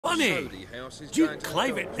Funny, Duke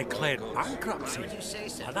Clivet declared bankruptcy.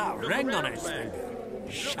 Now that ring on his finger,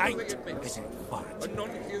 shite, is it fact? A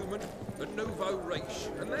non-human, a nouveau race,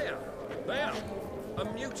 and there, a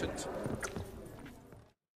mutant.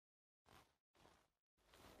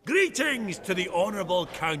 Greetings to the Honourable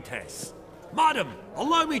Countess. Madam,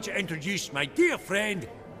 allow me to introduce my dear friend,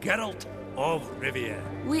 Geralt of Rivia.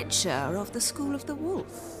 Witcher of the School of the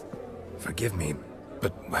Wolf. Forgive me,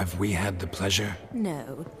 but have we had the pleasure?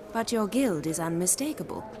 No, but your guild is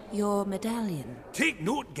unmistakable. Your medallion. Take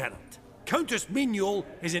note, Geralt. Countess Mignol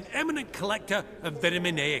is an eminent collector of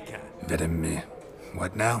Vitaminaica.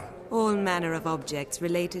 What now? All manner of objects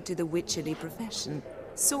related to the witcherly profession.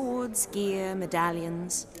 Swords, gear,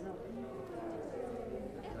 medallions.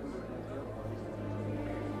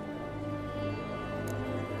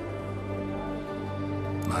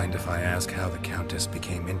 Mind if I ask how the Countess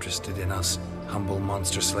became interested in us, humble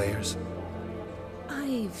monster slayers?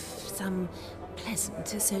 I've some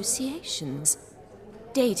pleasant associations,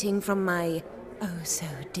 dating from my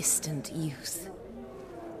oh-so-distant youth.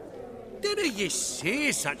 Didn't you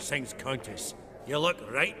say such things, Countess? You look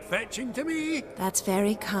right fetching to me. That's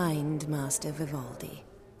very kind, Master Vivaldi.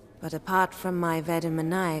 But apart from my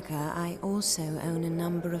Vitaminaica, I also own a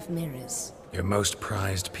number of mirrors. Your most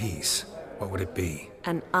prized piece, what would it be?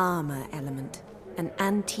 An armor element. An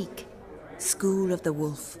antique. School of the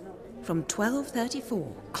Wolf. From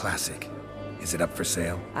 1234. Classic. Is it up for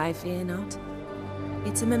sale? I fear not.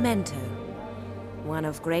 It's a memento. One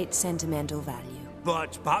of great sentimental value.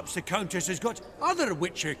 But perhaps the Countess has got other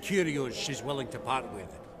Witcher curios she's willing to part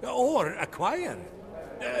with. Or acquire.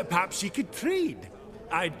 Perhaps you could trade.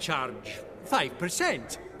 I'd charge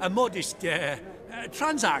 5%. A modest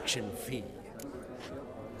transaction fee.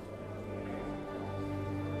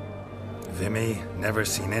 Vimy, never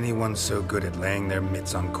seen anyone so good at laying their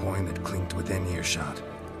mitts on coin that clinked within earshot.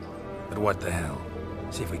 But what the hell?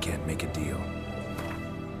 See if we can't make a deal.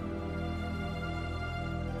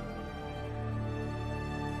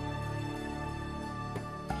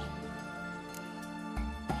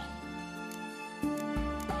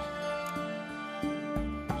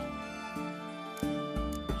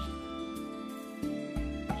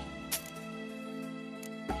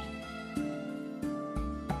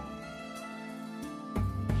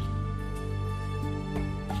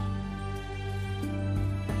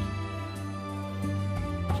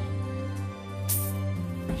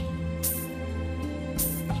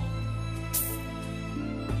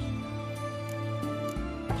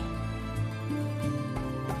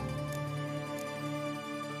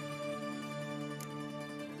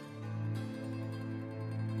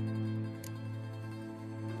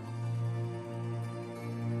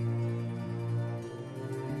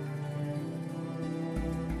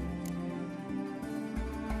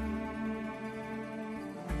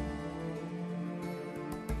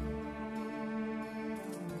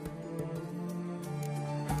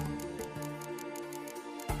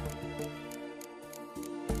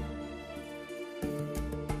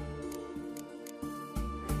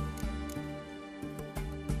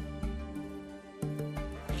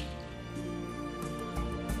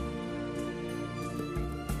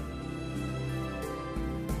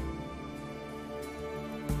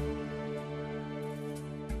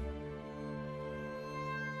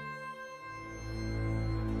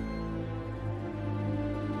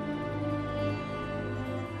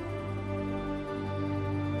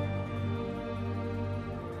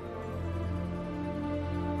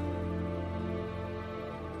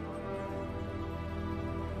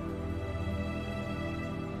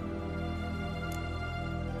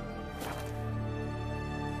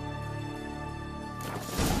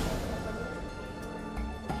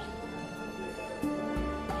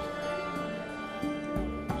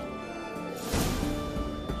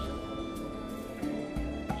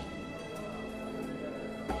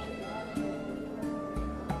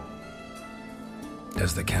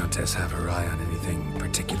 Does the Countess have her eye on anything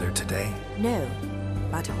particular today? No,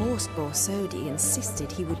 but Horst Borsodi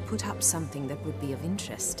insisted he would put up something that would be of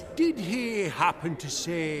interest. Did he happen to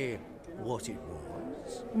say what it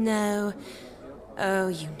was? No. Oh,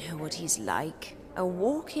 you know what he's like. A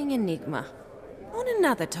walking enigma. On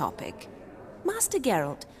another topic. Master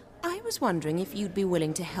Geralt, I was wondering if you'd be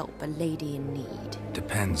willing to help a lady in need.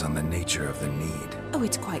 Depends on the nature of the need. Oh,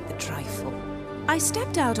 it's quite the trifle. I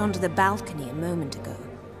stepped out onto the balcony a moment ago.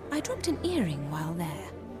 I dropped an earring while there.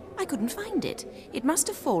 I couldn't find it. It must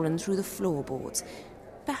have fallen through the floorboards.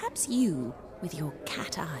 Perhaps you, with your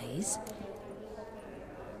cat eyes...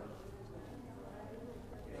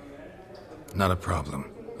 Not a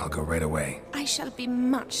problem. I'll go right away. I shall be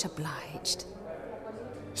much obliged.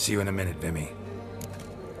 See you in a minute, Vimy.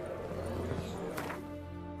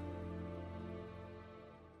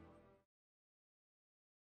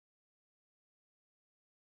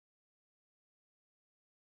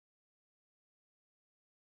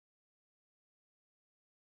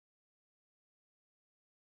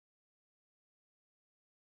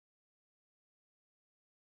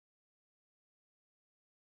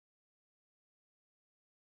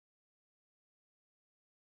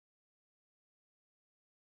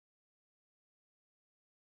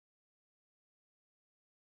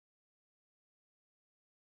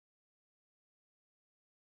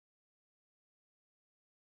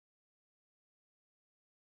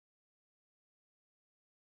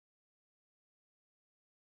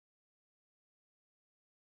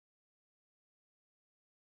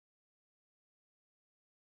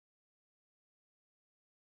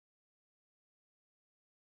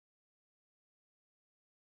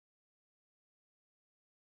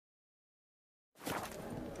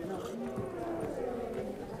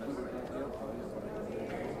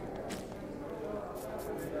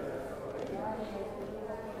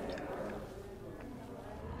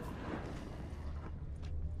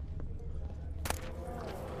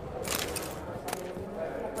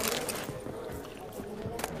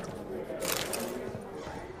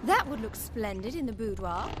 would look splendid in the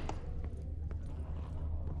boudoir.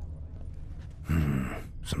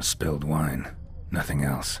 Some spilled wine. Nothing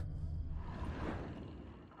else.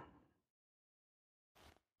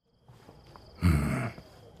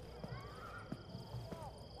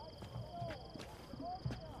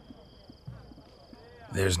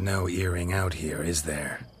 There's no earring out here, is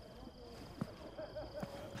there?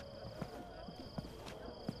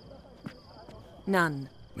 None.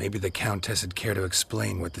 Maybe the Countess would care to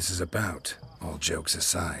explain what this is about, all jokes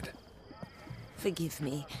aside. Forgive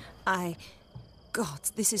me. God,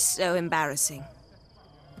 this is so embarrassing.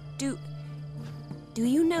 Do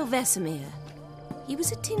you know Vesemir? He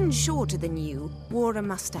was a tinge shorter than you, wore a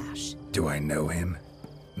mustache. Do I know him?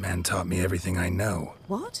 Man taught me everything I know.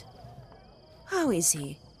 What? How is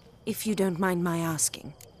he, if you don't mind my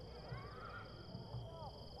asking?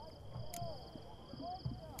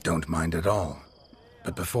 Don't mind at all.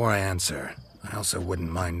 But before I answer, I also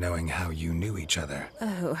wouldn't mind knowing how you knew each other.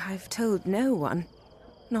 Oh, I've told no one.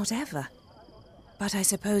 Not ever. But I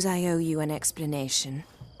suppose I owe you an explanation.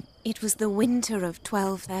 It was the winter of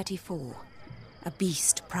 1234. A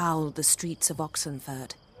beast prowled the streets of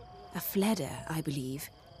Oxenford. A fleder, I believe.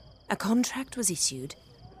 A contract was issued,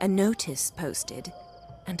 a notice posted,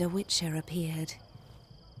 and a witcher appeared.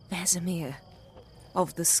 Vesemir.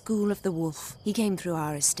 Of the School of the Wolf. He came through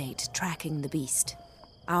our estate, tracking the beast.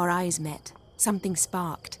 Our eyes met. Something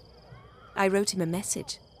sparked. I wrote him a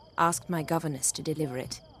message, asked my governess to deliver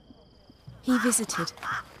it. He visited,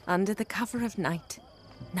 under the cover of night,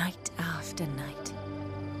 night after night.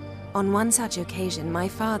 On one such occasion, my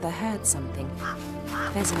father heard something.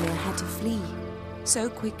 Vesemir had to flee. So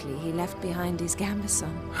quickly, he left behind his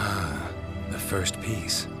gambeson. Ah, the first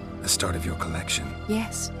piece. The start of your collection.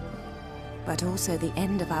 Yes, but also the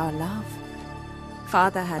end of our love.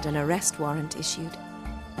 Father had an arrest warrant issued,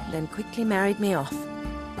 then quickly married me off.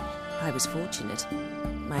 I was fortunate.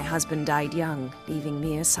 My husband died young, leaving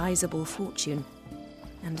me a sizable fortune.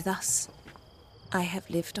 And thus, I have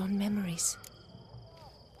lived on memories.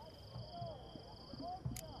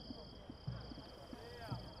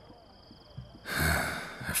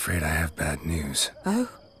 Afraid I have bad news. Oh?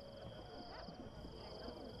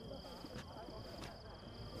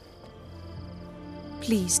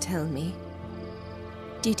 Please tell me,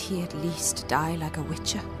 did he at least die like a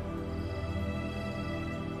witcher?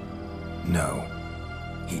 No.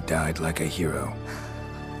 He died like a hero.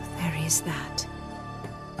 There is that.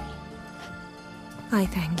 I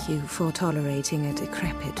thank you for tolerating a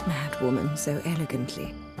decrepit madwoman so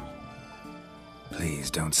elegantly. Please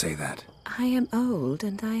don't say that. I am old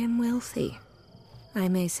and I am wealthy. I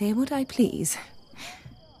may say what I please.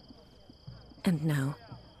 And now,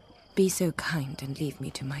 be so kind and leave me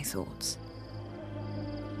to my thoughts.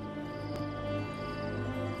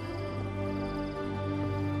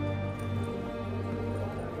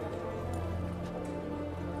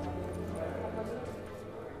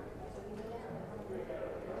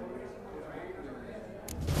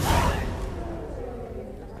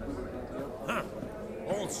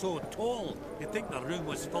 All so tall, you'd think the room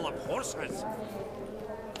was full of horses.